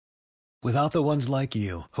Without the ones like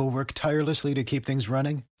you, who work tirelessly to keep things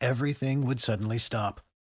running, everything would suddenly stop.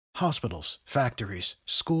 Hospitals, factories,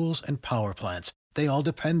 schools, and power plants, they all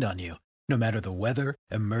depend on you. No matter the weather,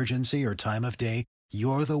 emergency, or time of day,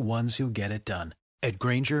 you're the ones who get it done. At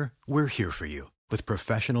Grainger, we're here for you with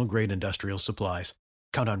professional-grade industrial supplies.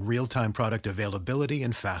 Count on real-time product availability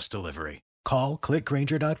and fast delivery. Call,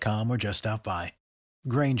 clickgrainger.com, or just stop by.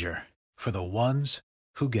 Grainger, for the ones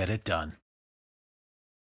who get it done.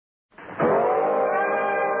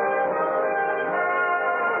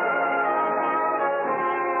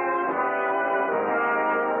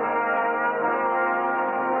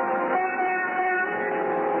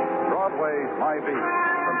 Broadway's My Beat,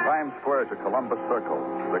 from Times Square to Columbus Circle,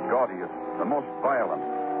 the gaudiest, the most violent,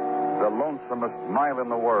 the lonesomest mile in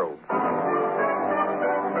the world.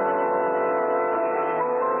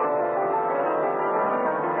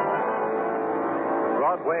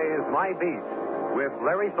 Broadway's My Beat, with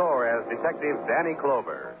Larry Thor as Detective Danny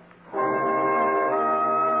Clover.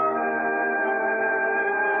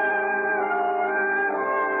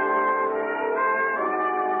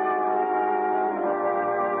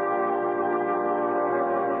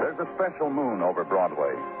 There's a special moon over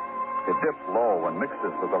Broadway. It dips low and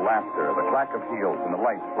mixes with the laughter, the clack of heels, and the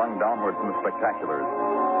lights flung downward from the spectaculars.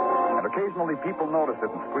 And occasionally people notice it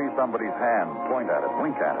and squeeze somebody's hand, point at it,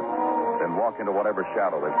 wink at it, then walk into whatever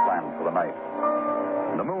shadow they've planned for the night.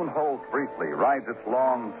 And the moon holds briefly, rides its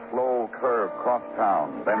long, slow curve across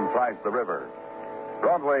town, then tries the river.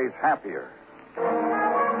 Broadway's happier.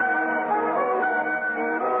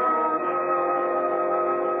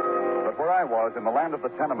 But where I was, in the land of the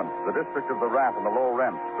tenements, the district of the rat and the low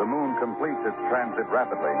rents, the moon completes its transit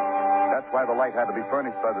rapidly. That's why the light had to be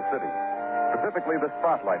furnished by the city. Specifically, the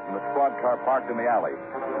spotlight from the squad car parked in the alley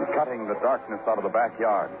and cutting the darkness out of the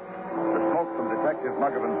backyard. The smoke from Detective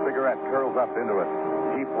Muggavan's cigarette curls up into it.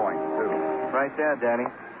 He points, too. Right there, Danny.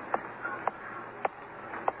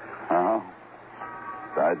 Uh-huh.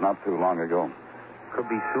 Died not too long ago. Could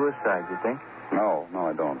be suicide, you think? No,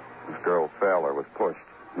 I don't. This girl fell or was pushed.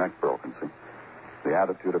 Neck broken, see? The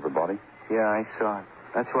attitude of her body? Yeah, I saw it.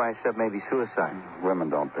 That's why I said maybe suicide. Women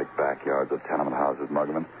don't pick backyards of tenement houses,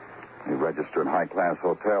 Muggavan. They register in high-class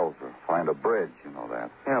hotels or find a bridge, you know that.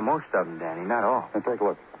 Yeah, most of them, Danny, not all. Now, take a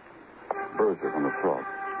look. Bruises on the throat.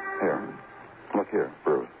 Here. Look here,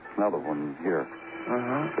 bruise. Another one here.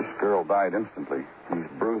 Uh-huh. This girl died instantly. These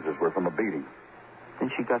bruises were from a beating. Then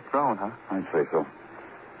she got thrown, huh? I'd say so.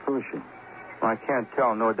 Who is she? Well, I can't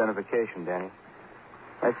tell. No identification, Danny.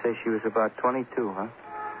 I'd say she was about 22, huh?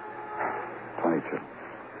 22.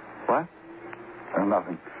 What?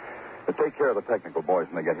 Nothing. But take care of the technical boys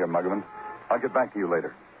when they get here, Muggavan. I'll get back to you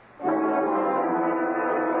later.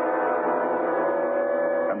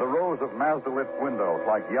 And the rows of Mazda-lit windows,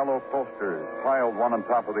 like yellow posters, piled one on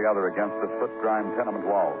top of the other against the soot-grimed tenement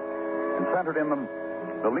walls. And centered in them,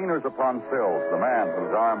 the leaners upon sills, the man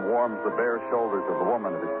whose arm warms the bare shoulders of the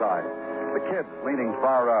woman at his side. The kids leaning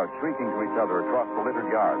far out, shrieking to each other across the littered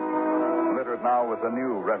yard. Littered now with a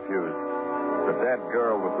new refuse. The dead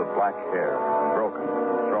girl with the black hair, broken,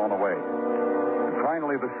 thrown away. And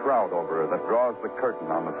finally the shroud over her that draws the curtain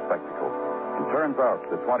on the spectacle and turns out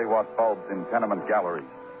the 20-watt bulbs in tenement galleries.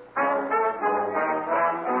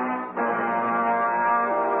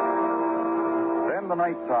 Then the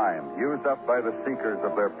night time, used up by the seekers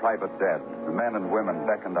of their private dead, the men and women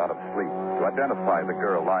beckoned out of sleep to identify the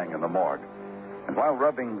girl lying in the morgue. And while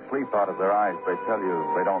rubbing sleep out of their eyes, they tell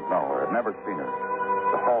you they don't know her, have never seen her.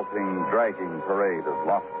 The halting, dragging parade of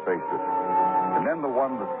lost faces. And then the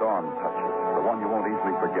one the dawn touches, the one you won't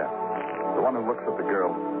easily forget. The one who looks at the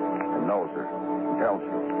girl and knows her and tells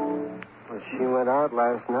you. Well, she went out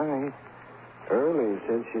last night. Early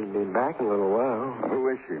said she'd be back in a little while. Who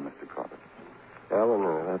is she, Mr. Corbett?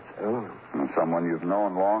 Eleanor, that's Eleanor. Someone you've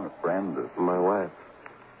known long, a friend? My wife.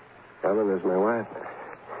 Eleanor's my wife.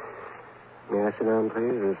 May I sit down,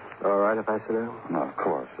 please? Is it all right if I sit down? No, of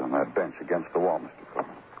course. On that bench against the wall, Mr.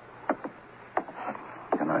 Corbett.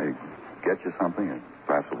 Can I get you something? A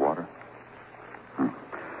glass of water?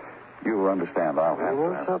 You understand, I'll have You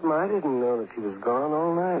know that. something? I didn't know that she was gone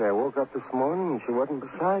all night. I woke up this morning and she wasn't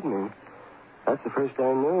beside me. That's the first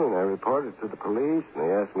I knew, and I reported to the police, and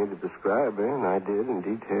they asked me to describe her, and I did in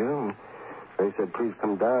detail, and they said, please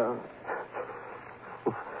come down.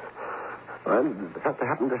 What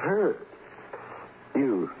happened to her?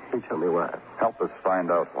 You tell me why. Help us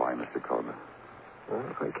find out why, Mr. Corbett. Well,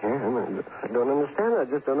 if I can. I don't understand it. I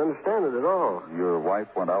just don't understand it at all. Your wife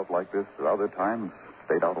went out like this at other times,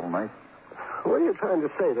 stayed out all night? What are you trying to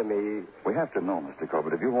say to me? We have to know, Mr.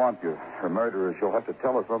 Corbett. If you want her murderers, you'll have to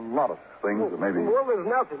tell us a lot of things that maybe... Well, there's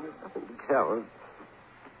nothing. There's nothing to tell.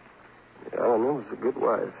 Donna was a good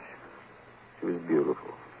wife. She was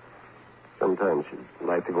beautiful. Sometimes she'd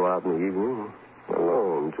like to go out in the evening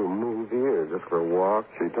alone to a movie or just for a walk.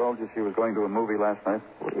 She told you she was going to a movie last night?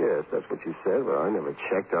 Well, yes, that's what she said, but I never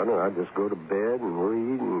checked on her. I'd just go to bed and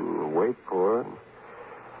read and wait for her.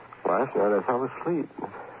 Last night I fell asleep.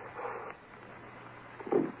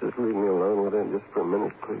 Just leave me alone with her just for a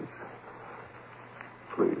minute, please.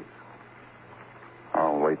 Please.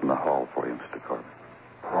 I'll wait in the hall for you, Mr. Corbett.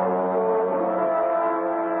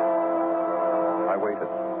 I waited.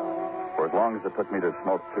 For as long as it took me to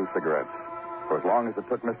smoke 2 cigarettes. For as long as it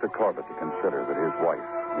took Mr. Corbett to consider that his wife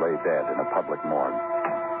lay dead in a public morgue.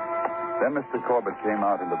 Then Mr. Corbett came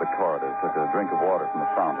out into the corridor, took a drink of water from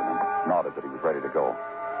the fountain, and nodded that he was ready to go.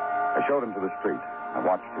 I showed him to the street. I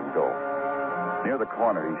watched him go. Near the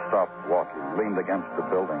corner, he stopped walking, leaned against the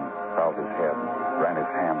building, bowed his head, and ran his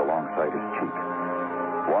hand alongside his cheek.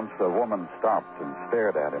 Once a woman stopped and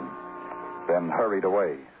stared at him, then hurried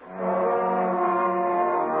away.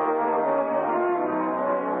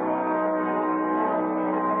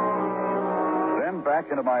 Then back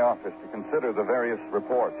into my office to consider the various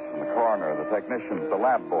reports from the coroner, the technicians, the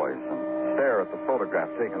lab boys, and stare at the photograph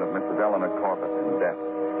taken of Mrs. Eleanor Corbett in death,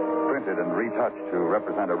 printed and retouched to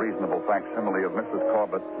represent a reasonable facsimile of Mrs.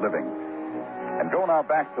 Corbett living. And go now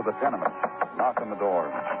back to the tenements, knock on the door,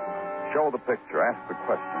 show the picture, ask the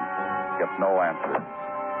question, get no answer.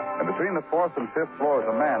 And between the 4th and 5th floors,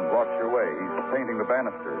 a man blocks your way. He's painting the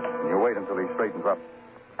banisters, and you wait until he straightens up.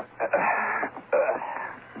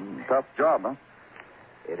 Tough job, huh?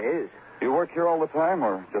 It is. You work here all the time,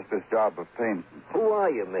 or just this job of paint? Who are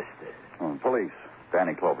you, mister? Police.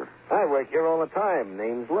 Danny Clover. I work here all the time.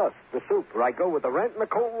 Name's Lust, the super. I go with the rent and the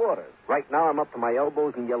cold water. Right now, I'm up to my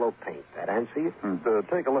elbows in yellow paint. That answer you?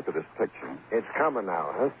 Take a look at this picture. It's coming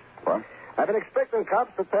now, huh? What? I've been expecting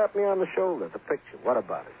cops to tap me on the shoulder. The picture. What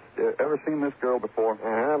about it? You ever seen this girl before?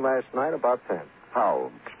 Last night about 10.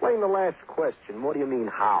 How? Explain the last question. What do you mean,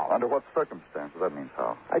 how? Under what circumstances? That means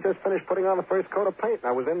how. I just finished putting on the first coat of paint, and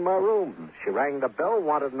I was in my room. She rang the bell,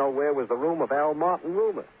 wanted to know where was the room of Al Martin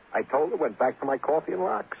Rumor. I told her, went back to my coffee and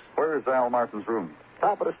rocks. Where's Al Martin's room?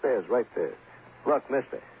 Top of the stairs, right there. Look,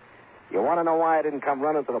 mister, you want to know why I didn't come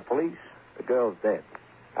running to the police? The girl's dead.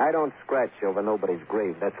 I don't scratch over nobody's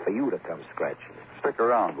grave. That's for you to come scratching. Stick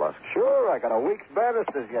around, Lusk. Sure, I got a week's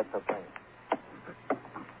banisters yet to paint.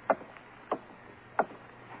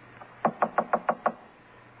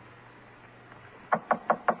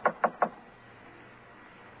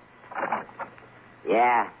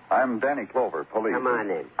 Yeah. I'm Danny Clover, police. Come on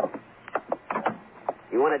in.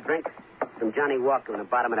 You want a drink? Some Johnny Walker in the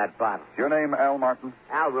bottom of that bottle. Your name, Al Martin?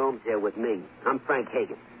 Al room's here with me. I'm Frank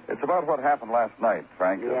Hagan. It's about what happened last night,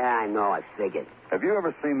 Frank. Yeah, I know. I figured. Have you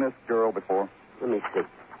ever seen this girl before? Let me see.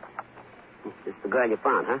 This the girl you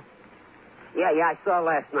found, huh? Yeah, I saw her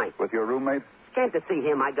last night. With your roommate? Came to see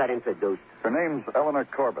him. I got introduced. Her name's Eleanor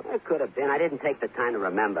Corbett. It could have been. I didn't take the time to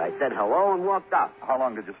remember. I said hello and walked out. How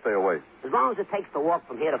long did you stay away? As long as it takes to walk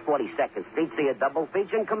from here to 42nd Street, see a double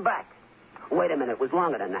feature, and come back. Wait a minute. It was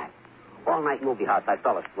longer than that. All night movie house. I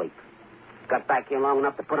fell asleep. Got back here long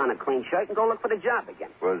enough to put on a clean shirt and go look for the job again.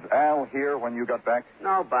 Was Al here when you got back?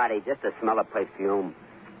 Nobody. Just the smell of perfume.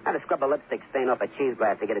 Had to scrub a lipstick stain off a cheese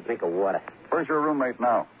glass to get a drink of water. Where's your roommate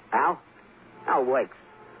now? Al? Al works.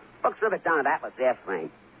 Bucks River down at Atlas Airframe.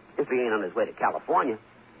 If he ain't on his way to California.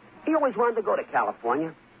 He always wanted to go to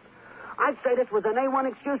California. I'd say this was an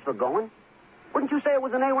A1 excuse for going. Wouldn't you say it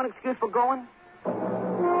was an A1 excuse for going?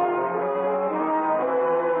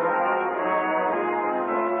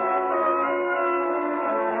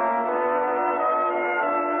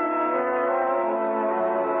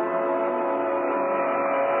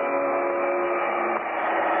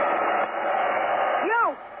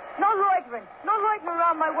 No loitering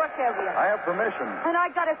around my work area. I have permission. And I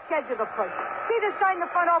got a schedule to push. See the sign in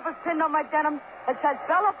the front office pinned on my denim? It says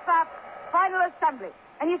Bella Fap, Final Assembly.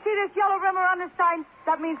 And you see this yellow rimmer on the sign?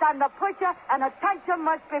 That means I'm the pusher, and attention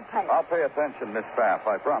must be paid. I'll pay attention, Miss Pfaff,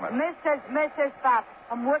 I promise. Mrs. Pfaff,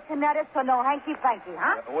 I'm working at it, so no hanky-panky,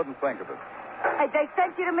 huh? I wouldn't think of it. Hey, they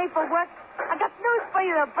sent you to me for work? I got news for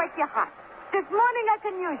you that'll break your heart. This morning I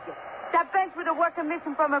can use you. That bench with a worker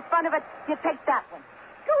missing from in front of it, you take that one.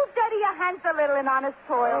 Do dirty your hands a little in honest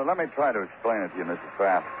toil. Let me try to explain it to you, Mrs.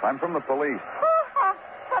 Pfaff. I'm from the police.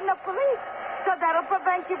 From the police? So that'll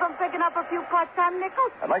prevent you from picking up a few part-time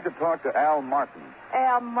nickels? I'd like to talk to Al Martin.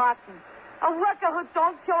 Al Martin. A worker who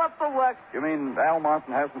don't show up for work. You mean Al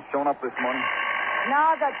Martin hasn't shown up this morning?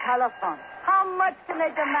 Now the telephone. How much can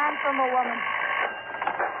they demand from a woman?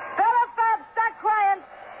 Bella Fab, stop crying.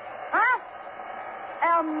 Huh?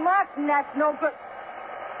 Al Martin, that's no good.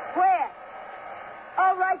 Where?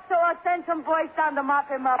 All right, so I'll send some boys down to mop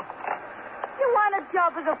him up. You want a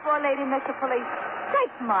job as a floor lady, Mr. Police?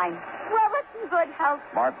 Take mine. Well, it's in good health.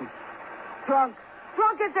 Martin? Drunk.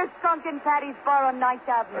 Drunk as a skunk in Patty's Bar on 9th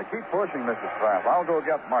Avenue. Keep pushing, Mrs. Kraft. I'll go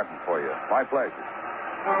get Martin for you. My pleasure.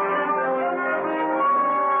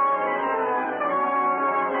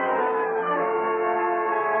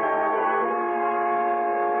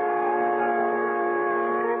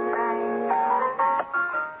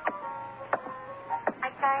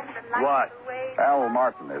 What? Al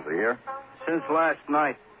Martin, is he here? Since last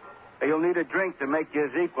night. You'll need a drink to make you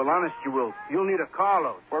his equal. Honest, you will. You'll need a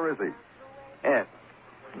carload. Where is he? Here.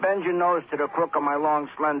 Bend your nose to the crook of my long,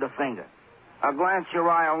 slender finger. I'll glance your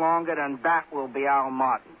eye along it, and that will be Al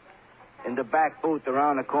Martin. In the back booth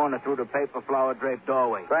around the corner through the paper flower draped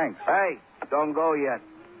doorway. Thanks. Hey, don't go yet.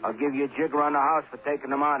 I'll give you a jigger on the house for taking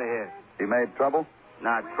him out of here. He made trouble?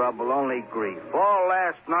 Not trouble, only grief. All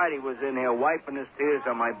last night he was in here wiping his tears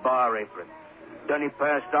on my bar apron. Then he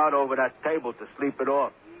passed out over that table to sleep it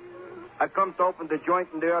off. I come to open the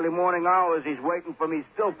joint in the early morning hours. He's waiting for me,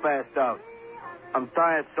 still passed out. I'm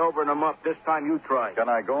tired sobering him up. This time you try. Can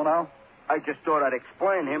I go now? I just thought I'd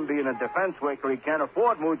explain. Him being a defense worker, he can't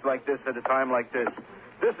afford moods like this at a time like this.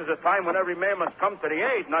 This is a time when every man must come to the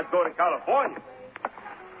aid, not go to California.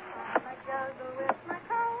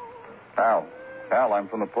 Al, I'm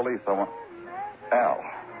from the police. Al,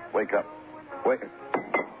 wake up. Wake up.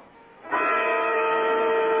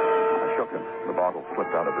 I shook him. The bottle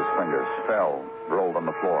slipped out of his fingers, fell, rolled on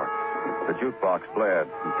the floor. The jukebox blared,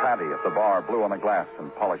 and Patty at the bar blew on the glass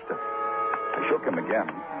and polished it. I shook him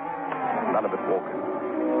again. None of it woke him.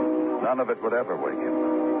 None of it would ever wake him.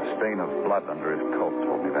 The stain of blood under his coat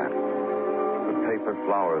told me that. The paper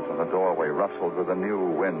flowers in the doorway rustled with a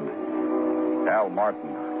new wind. Al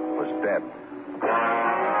Martin was dead.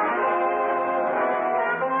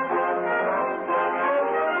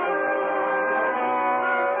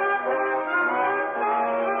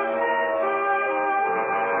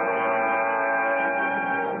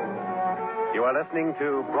 You are listening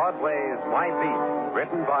to Broadway's My Beat,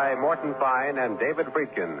 written by Morton Fine and David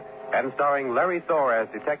Friedkin, and starring Larry Thor as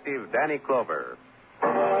Detective Danny Clover.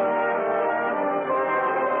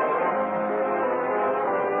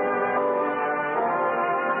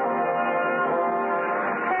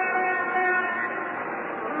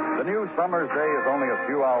 The new summer's day is only a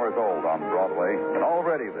few hours old on Broadway, and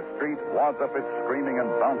already the street wads up its screaming and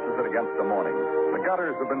bounces it against the morning. The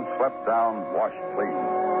gutters have been swept down, washed clean.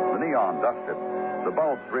 The neon dusted. The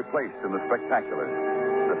bulbs replaced in the spectaculars.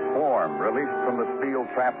 The swarm released from the steel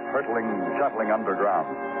traps hurtling, shuttling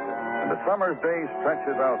underground. And the summer's day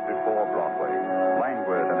stretches out before Broadway,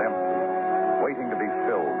 languid and empty, waiting to be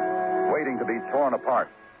filled, waiting to be torn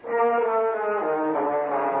apart.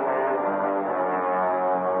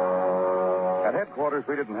 At headquarters,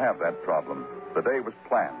 we didn't have that problem. The day was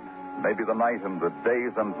planned. Maybe the night and the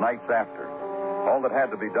days and nights after. All that had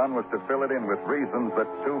to be done was to fill it in with reasons that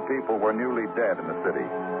two people were newly dead in the city.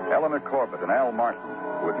 Eleanor Corbett and Al Martin,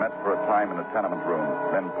 who had met for a time in a tenement room,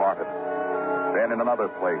 then parted. Then in another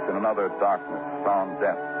place, in another darkness, found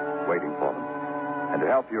death waiting for them. And to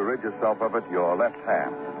help you rid yourself of it, your left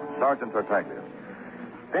hand, Sergeant Tartaglia.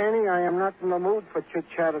 Danny, I am not in the mood for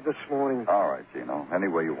chit-chatter this morning. All right, Gino. Any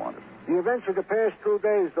way you want it. The events of the past 2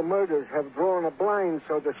 days, the murders, have drawn a blind,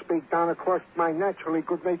 so to speak, down across my naturally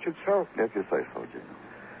good-natured self. If you say so, Gino.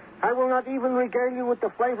 I will not even regale you with the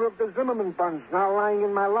flavor of the Zimmerman buns now lying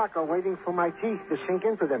in my locker, waiting for my teeth to sink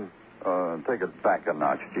into them. Take it back a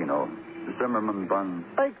notch, Gino. Zimmerman buns.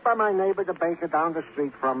 Baked by my neighbor, the baker down the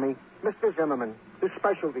street from me. Mr. Zimmerman. His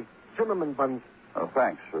specialty. Zimmerman buns. Oh,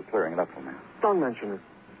 thanks for clearing it up for me. Don't mention it.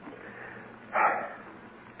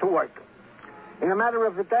 To work. In the matter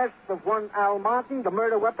of the death of one Al Martin, the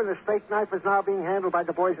murder weapon, a steak knife, is now being handled by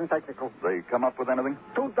the boys in technical. They come up with anything?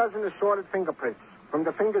 24 assorted fingerprints from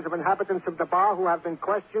the fingers of inhabitants of the bar who have been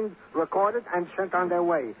questioned, recorded, and sent on their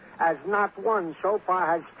way, as not one so far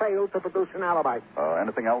has failed to produce an alibi.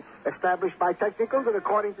 Anything else? Established by technical that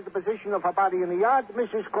according to the position of her body in the yard,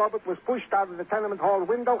 Mrs. Corbett was pushed out of the tenement hall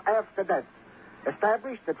window after death.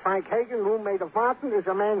 Established that Frank Hagen, roommate of Martin, is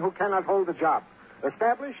a man who cannot hold a job.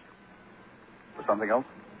 Established? Something else?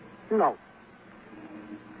 No.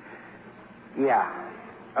 Yeah.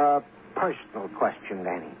 Personal question,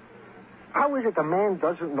 Danny. How is it a man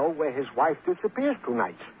doesn't know where his wife disappears 2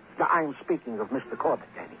 nights? Now, I'm speaking of Mr. Corbett,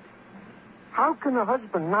 Danny. How can a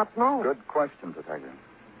husband not know? Good question, Detective.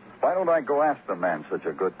 Why don't I go ask the man such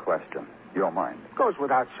a good question? You don't mind? Goes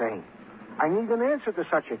without saying. I need an answer to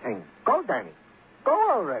such a thing. Go, Danny.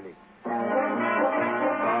 Go already.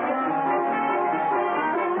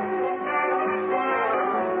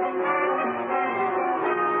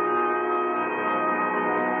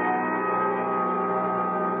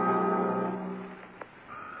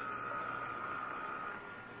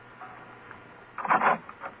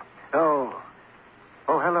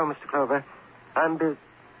 I'm busy.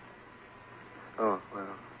 Oh, well,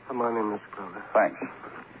 come on in, Mr. Clover. Thanks.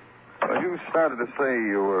 Well, you started to say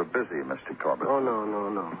you were busy, Mr. Corbett. Oh,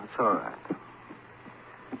 no. It's all right.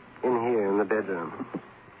 In here, in the bedroom.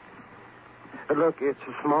 But look, it's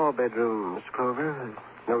a small bedroom, Mr. Clover. There's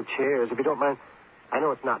no chairs. If you don't mind, I know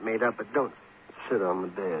it's not made up, but don't sit on the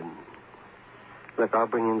bed. Look, I'll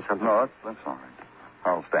bring in something. No, that's all right.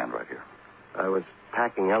 I'll stand right here. I was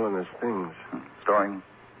packing Eleanor's things. Storing?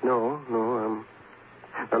 No.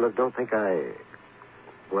 Now, look, don't think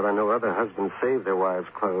Well, I know other husbands save their wives'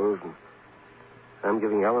 clothes, and I'm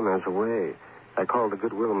giving Eleanor's away. I called the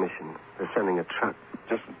Goodwill Mission. They're sending a truck.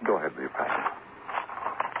 Just go ahead with your packing.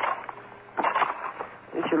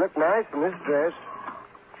 You look nice in this dress.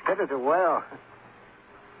 Fitted her well.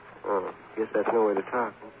 Oh, guess that's no way to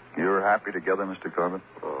talk. You're happy together, Mr. Corbett?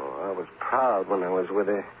 Oh, I was proud when I was with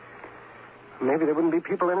her. Maybe there wouldn't be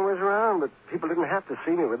people anywhere around, but people didn't have to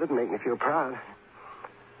see me with it and make me feel proud.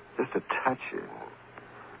 Just to touch her.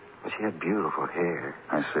 Well, she had beautiful hair.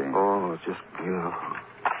 I see. Oh, it was just beautiful.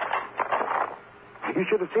 You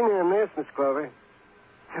should have seen her in this, Miss Clover.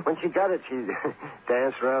 When she got it, she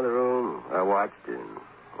danced around the room. I watched her.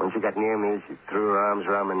 When she got near me, she threw her arms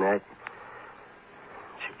around my neck.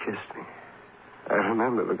 She kissed me. I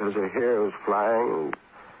remember because her hair was flying and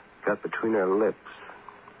got between her lips.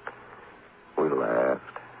 We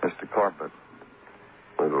laughed. Mr. Corbett.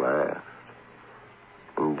 We laughed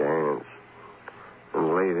and danced.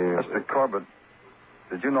 And later... Mr. Corbett,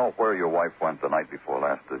 did you know where your wife went the night before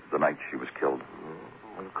last, the night she was killed?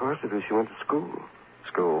 Well, of course it is. She went to school.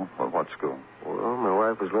 School? Well, what school? Well, my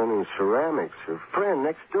wife was learning ceramics. Her friend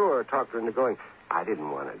next door talked her into going. I didn't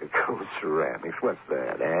want her to go ceramics. What's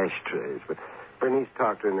that? Ashtrays. But Bernice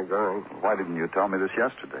talked her into going. Why didn't you tell me this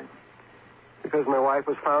yesterday? Because my wife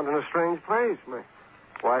was found in a strange place. My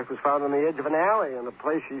wife was found on the edge of an alley in a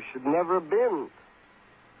place she should never have been.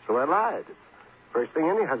 So I lied. It's the first thing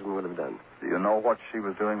any husband would have done. Do you know what she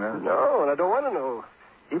was doing there? No, and I don't want to know.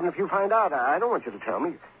 Even if you find out, I don't want you to tell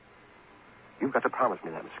me. You've got to promise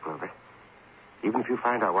me that, Mr. Clover. Even if you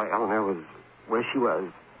find out why Eleanor was where she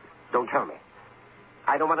was, don't tell me.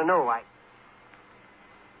 I don't want to know. I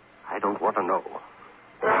don't want to know.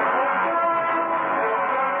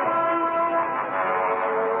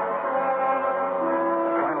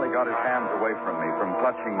 Finally got his hands away from me, from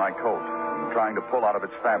clutching my coat and trying to pull out of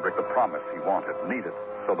its fabric the promise he wanted, needed,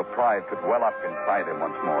 so the pride could well up inside him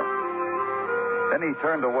once more. Then he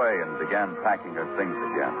turned away and began packing her things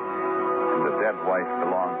again. And the dead wife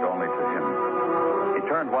belonged only to him. He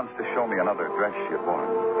turned once to show me another dress she had worn.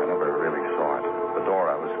 I never really saw it. The door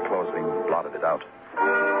I was closing blotted it out.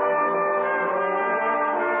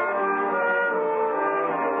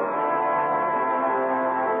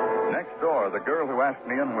 Next door, the girl who asked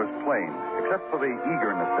me in was plain, except for the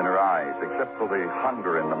eagerness in her eyes, except for the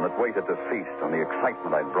hunger in them that waited to feast on the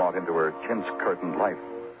excitement I'd brought into her chintz-curtained life.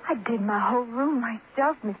 I did my whole room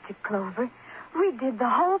myself, Mr. Clover. We did the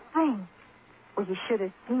whole thing. Well, you should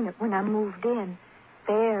have seen it when I moved in.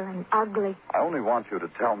 Bare and ugly. I only want you to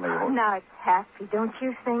tell me what... Now it's happy, don't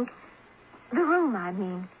you think? The room, I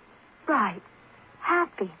mean. Right.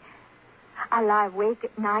 Happy. I lie awake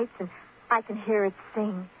at nights and I can hear it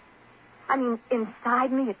sing. I mean,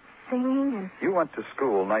 inside me it's singing and... You went to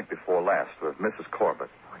school night before last with Mrs. Corbett.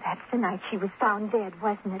 Oh, that's the night she was found dead,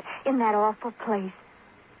 wasn't it? In that awful place.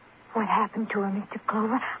 What happened to her, Mr.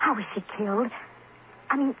 Clover? How was she killed?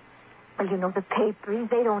 I mean... Well, you know, the papers,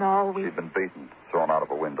 they don't always... She'd been beaten, thrown out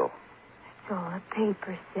of a window. That's all the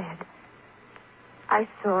paper said. I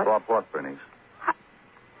thought... Thought what, Bernice?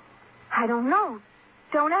 I don't know.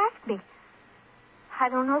 Don't ask me. I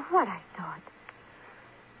don't know what I thought.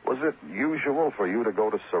 Was it usual for you to go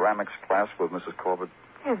to ceramics class with Mrs. Corbett?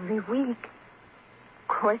 Every week. Of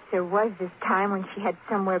course, there was this time when she had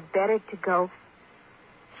somewhere better to go.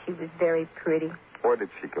 She was very pretty. Where did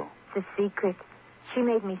she go? It's a secret. She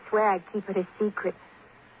made me swear I'd keep it a secret.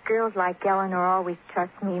 Girls like Eleanor always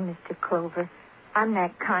trust me, Mr. Clover. I'm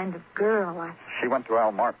that kind of girl. She went to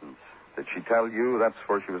Al Martin's. Did she tell you that's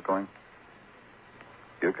where she was going?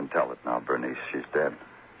 You can tell it now, Bernice. She's dead.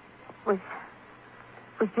 Was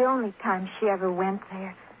the only time she ever went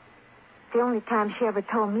there. The only time she ever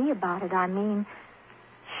told me about it, I mean.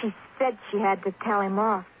 She said she had to tell him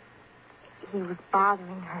off. He was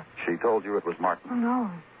bothering her. She told you it was Martin? Oh,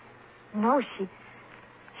 no. No, she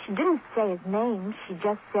didn't say his name. She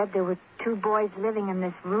just said there were two boys living in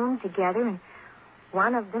this room together, and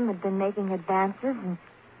one of them had been making advances, and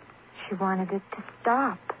she wanted it to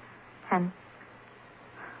stop. And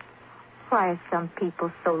why are some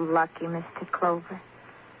people so lucky, Mr. Clover?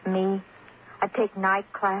 Me, I take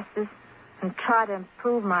night classes and try to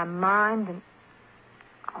improve my mind, and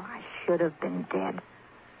Oh, I should have been dead.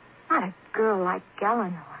 Not a girl like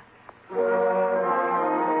Eleanor.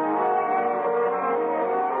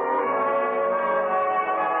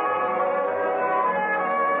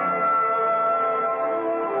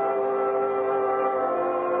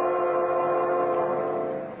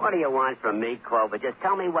 What do you want from me, Clover? Just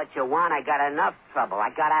tell me what you want. I got enough trouble. I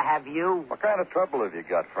gotta have you. What kind of trouble have you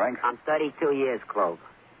got, Frank? I'm 32 years, Clover.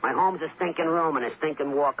 My home's a stinking room and a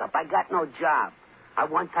stinking walk-up. I got no job. I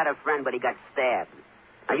once had a friend, but he got stabbed.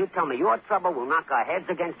 Now, you tell me your trouble will knock our heads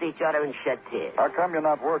against each other and shed tears. How come you're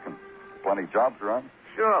not working? Plenty jobs around?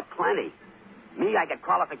 Sure, plenty. Me, I got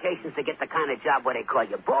qualifications to get the kind of job where they call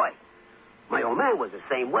you boy. My old man was the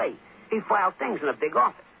same way. He filed things in a big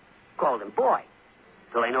office. Called him boy.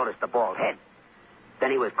 Till they noticed the bald head.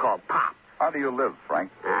 Then he was called Pop. How do you live,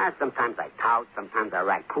 Frank? Sometimes I tout, sometimes I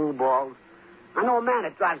rack pool balls. I know a man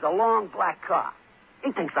that drives a long black car.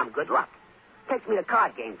 He thinks I'm good luck. Takes me to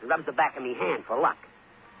card games and rubs the back of me hand for luck.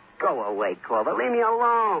 Go away, Clover. Leave me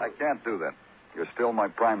alone. I can't do that. You're still my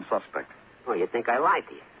prime suspect. Oh, you think I lied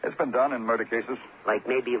to you? It's been done in murder cases. Like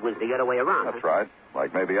maybe it was the other way around. That's right.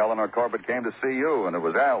 Like maybe Eleanor Corbett came to see you, and it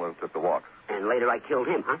was Al who took the walk. And later I killed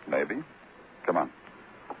him, huh? Maybe. Come on.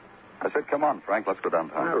 I said, come on, Frank. Let's go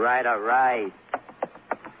downtown. All right.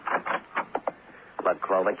 Look,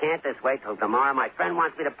 Clover, can't this wait till tomorrow? My friend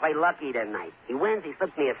wants me to play lucky tonight. He wins, he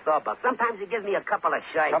slips me a $100. Sometimes he gives me a couple of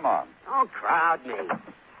shirts. Come on. Don't crowd me.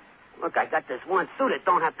 Look, I got this one suit. It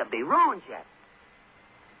don't have to be ruined yet.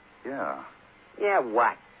 Yeah. Yeah,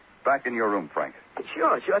 what? Back in your room, Frank.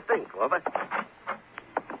 Sure thing, Clover.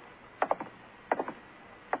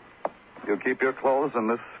 You keep your clothes in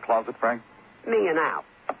this closet, Frank? Me and Al.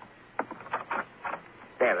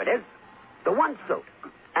 There it is. The one suit.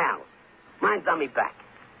 Al. Mine's on me back.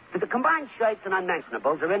 The combined shirts and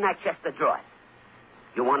unmentionables are in that chest of drawers.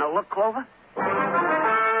 You want to look, Clover?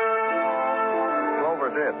 Clover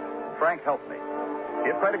did. Frank helped me. He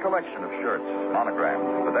had quite a collection of shirts,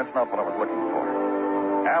 monograms, but that's not what I was looking for.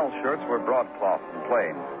 Al's shirts were broadcloth and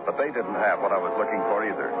plain, but they didn't have what I was looking for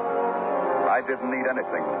either. I didn't need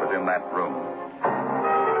anything that was in that room.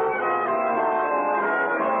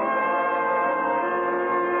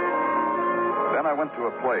 Then I went to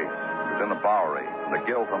a place. It was in the Bowery. The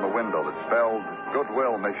gilt on the window that spelled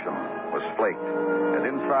Goodwill Mission was flaked. And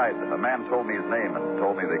inside, a man told me his name and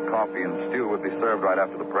told me that coffee and stew would be served right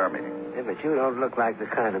after the prayer meeting. Yeah, but you don't look like the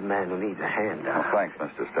kind of man who needs a handout. Oh, thanks,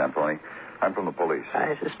 Mr. Stamponi. I'm from the police.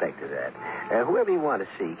 I suspected that. Whoever you want to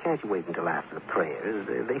see, can't you wait until after the prayers?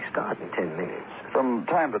 They start in 10 minutes. From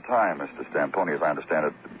time to time, Mr. Stamponi, as I understand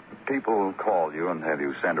it, people call you and have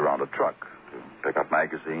you send around a truck to pick up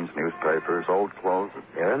magazines, newspapers, old clothes.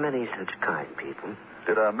 There are many such kind people.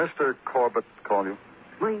 Did Mr. Corbett call you?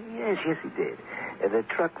 Well, yes, he did. The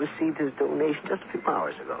truck received his donation just a few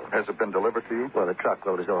hours ago. Has it been delivered to you? Well, the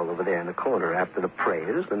truckload is all over there in the corner. After the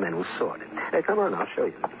prayers, the men will sort it. Come on, I'll show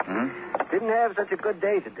you. Mm-hmm. Didn't have such a good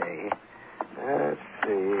day today. Let's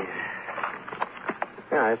see.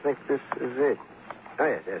 Yeah, I think this is it. Oh,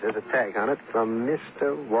 yes, there's a tag on it from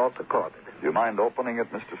Mr. Walter Corbett. Do you mind opening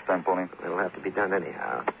it, Mr. Stamponi? It'll have to be done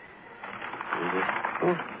anyhow.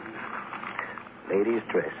 Ladies'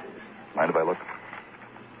 dresses. Mind if I look?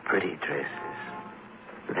 Pretty dresses.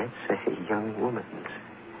 Let's say young woman's.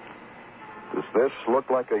 Does this look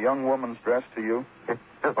like a young woman's dress to you?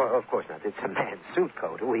 Oh, of course not. It's a man's suit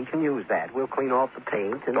coat. We can use that. We'll clean off the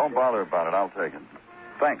paint and... Don't bother about it. I'll take it.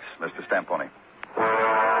 Thanks, Mr. Stamponi.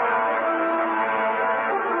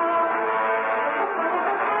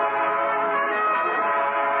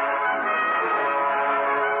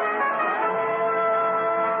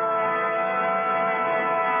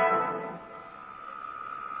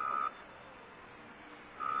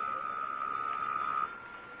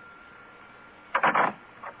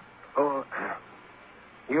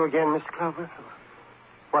 You again, Mr. Clover?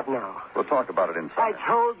 What now? We'll talk about it inside. I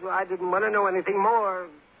told you I didn't want to know anything more.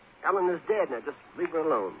 Eleanor's dead. Now, just leave her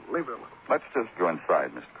alone. Leave her alone. Let's just go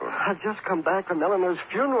inside, Mr. Corbett. I've just come back from Eleanor's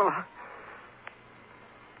funeral.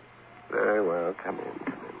 Very well. Come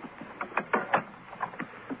in.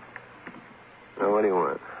 Now, what do you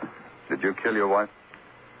want? Did you kill your wife?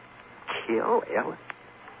 Kill Ellen?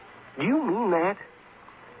 Do you mean that?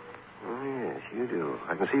 Oh, yes, you do.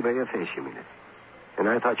 I can see by your face you mean it. And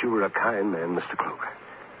I thought you were a kind man, Mr. Clover.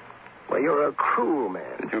 Well, you're a cruel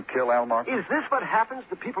man. Did you kill Al Martin? Is this what happens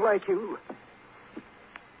to people like you?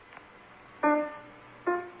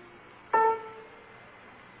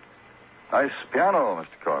 Nice piano,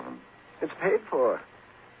 Mr. Corbin. It's paid for.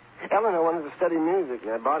 Eleanor wanted to study music,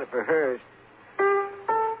 and I bought it for her.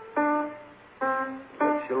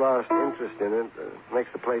 But she lost interest in it.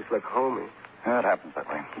 Makes the place look homey. Yeah, it happens that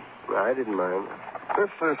way. I didn't mind. This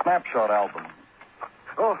snapshot album.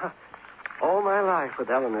 Oh, all my life with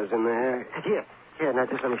Eleanor's in there. Here, now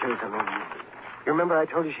just let me show you something. You remember I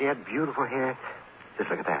told you she had beautiful hair? Just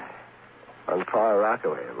look at that. On Far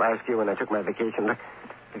Rockaway. Last year when I took my vacation, look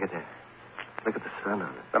at that. Look at the sun on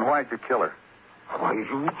it. Then why'd you kill her? Why,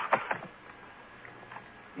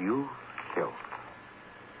 you filth.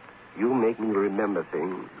 You make me remember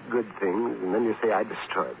things, good things, and then you say I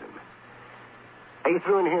destroy them. Are you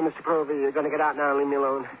through in here, Mr. Clover? You're going to get out now and leave me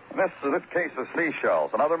alone? This case of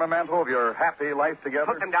seashells. Another memento of your happy life together?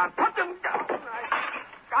 Put them down. Put them down.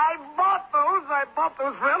 I bought those. I bought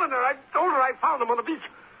those for Eleanor. I told her I found them on the beach.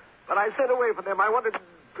 But I sent away for them. I wanted to...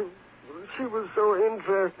 She was so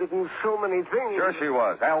interested in so many things. Sure she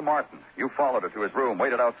was. Al Martin. You followed her to his room,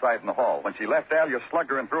 waited outside in the hall. When she left Al, you slugged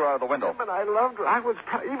her and threw her out of the window. Yeah, but I loved her. I was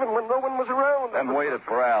even when no one was around. Then waited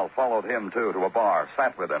for Al, followed him, too, to a bar,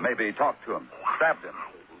 sat with him, maybe talked to him, stabbed him.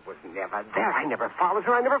 I was never there. I never followed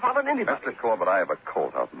her. I never followed anybody. Mr. Corbett, I have a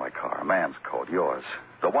coat out in my car, a man's coat, yours.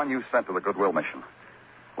 The one you sent to the Goodwill mission.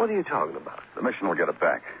 What are you talking about? The mission will get it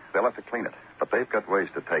back. They'll have to clean it. But they've got ways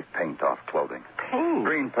to take paint off clothing. Paint?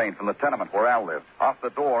 Green paint from the tenement where Al lived. Off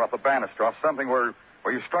the door, off the banister, off something where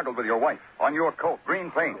you struggled with your wife. On your coat.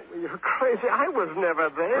 Green paint. Oh, you're crazy. I was never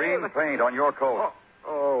there. Green paint on your coat.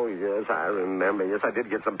 Oh, yes, I remember. Yes, I did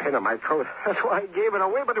get some paint on my coat. That's why I gave it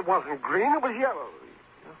away, but it wasn't green. It was yellow.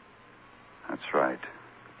 That's right.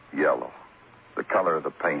 Yellow. The color of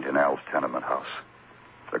the paint in Al's tenement house.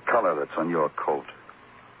 The color that's on your coat.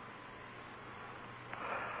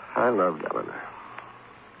 I loved Eleanor.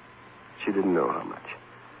 She didn't know how much.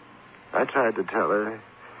 I tried to tell her,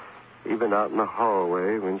 even out in the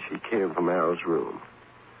hallway when she came from Al's room.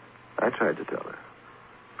 I tried to tell her.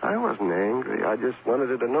 I wasn't angry. I just wanted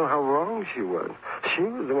her to know how wrong she was. She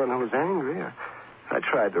was the one who was angry. I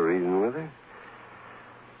tried to reason with her.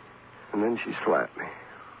 And then she slapped me.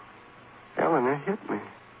 Eleanor hit me.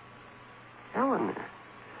 Eleanor.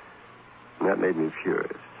 And that made me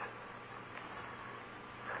furious.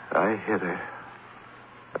 I hit her.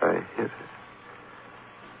 I hit her.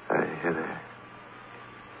 I hit her.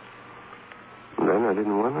 And then I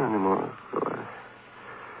didn't want her anymore, so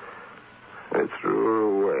I threw her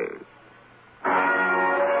away.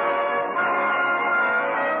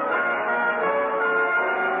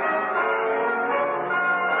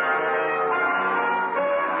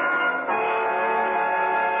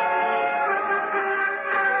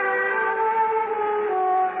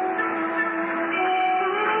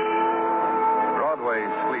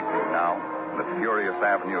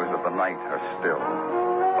 Avenues of the night are still.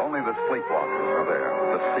 Only the sleepwalkers are there.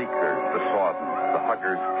 The seekers, the sodden, the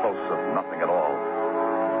huggers close of nothing at all.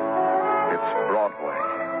 It's Broadway.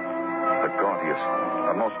 The gaudiest,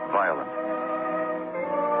 the most violent.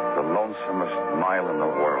 The lonesomest mile in the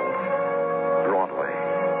world. Broadway.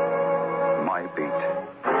 My beat.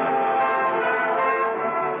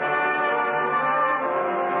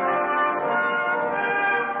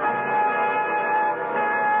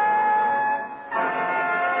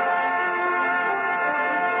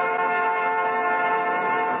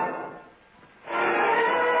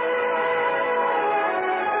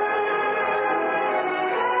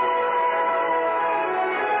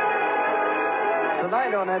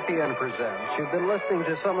 Tonight on FEN Presents, you've been listening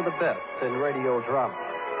to some of the best in radio drama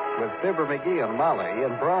with Fibber McGee and Molly,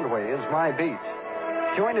 and Broadway is My Beat.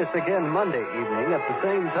 Join us again Monday evening at the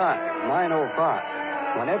same time,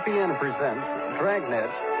 9:05, when FEN presents Dragnet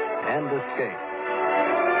and Escape.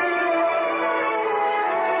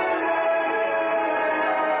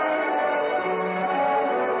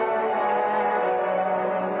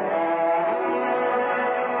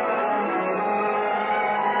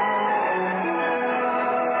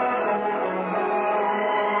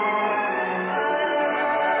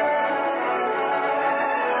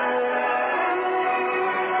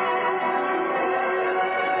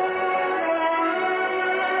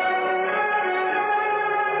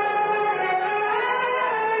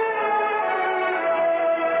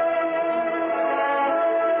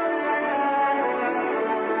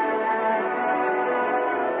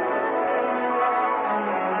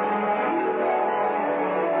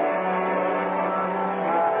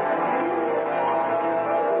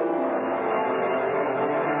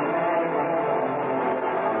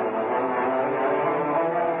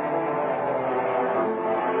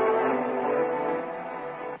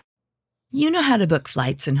 You know how to book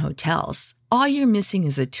flights and hotels. All you're missing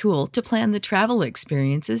is a tool to plan the travel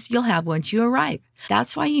experiences you'll have once you arrive.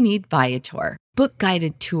 That's why you need Viator. Book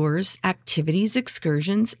guided tours, activities,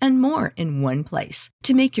 excursions, and more in one place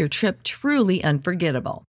to make your trip truly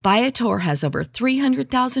unforgettable. Viator has over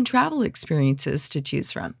 300,000 travel experiences to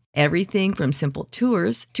choose from. Everything from simple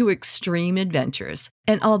tours to extreme adventures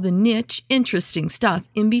and all the niche, interesting stuff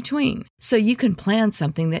in between. So you can plan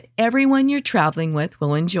something that everyone you're traveling with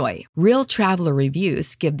will enjoy. Real traveler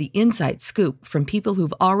reviews give the inside scoop from people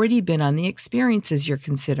who've already been on the experiences you're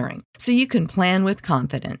considering. So you can plan with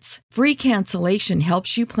confidence. Free cancellation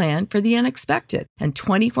helps you plan for the unexpected. And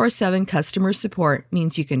 24/7 customer support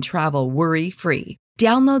means you can travel worry-free.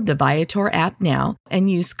 Download the Viator app now and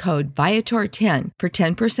use code Viator10 for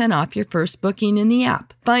 10% off your first booking in the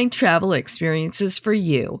app. Find travel experiences for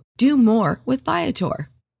you. Do more with Viator.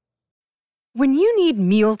 When you need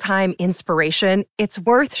mealtime inspiration, it's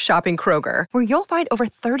worth shopping Kroger, where you'll find over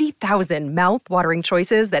 30,000 mouth-watering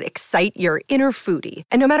choices that excite your inner foodie.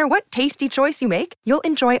 And no matter what tasty choice you make, you'll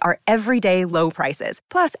enjoy our everyday low prices,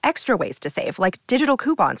 plus extra ways to save, like digital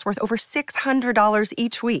coupons worth over $600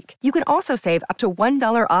 each week. You can also save up to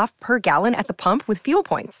 $1 off per gallon at the pump with fuel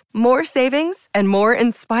points. More savings and more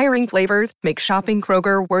inspiring flavors make shopping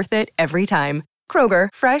Kroger worth it every time. Kroger,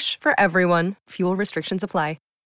 fresh for everyone. Fuel restrictions apply.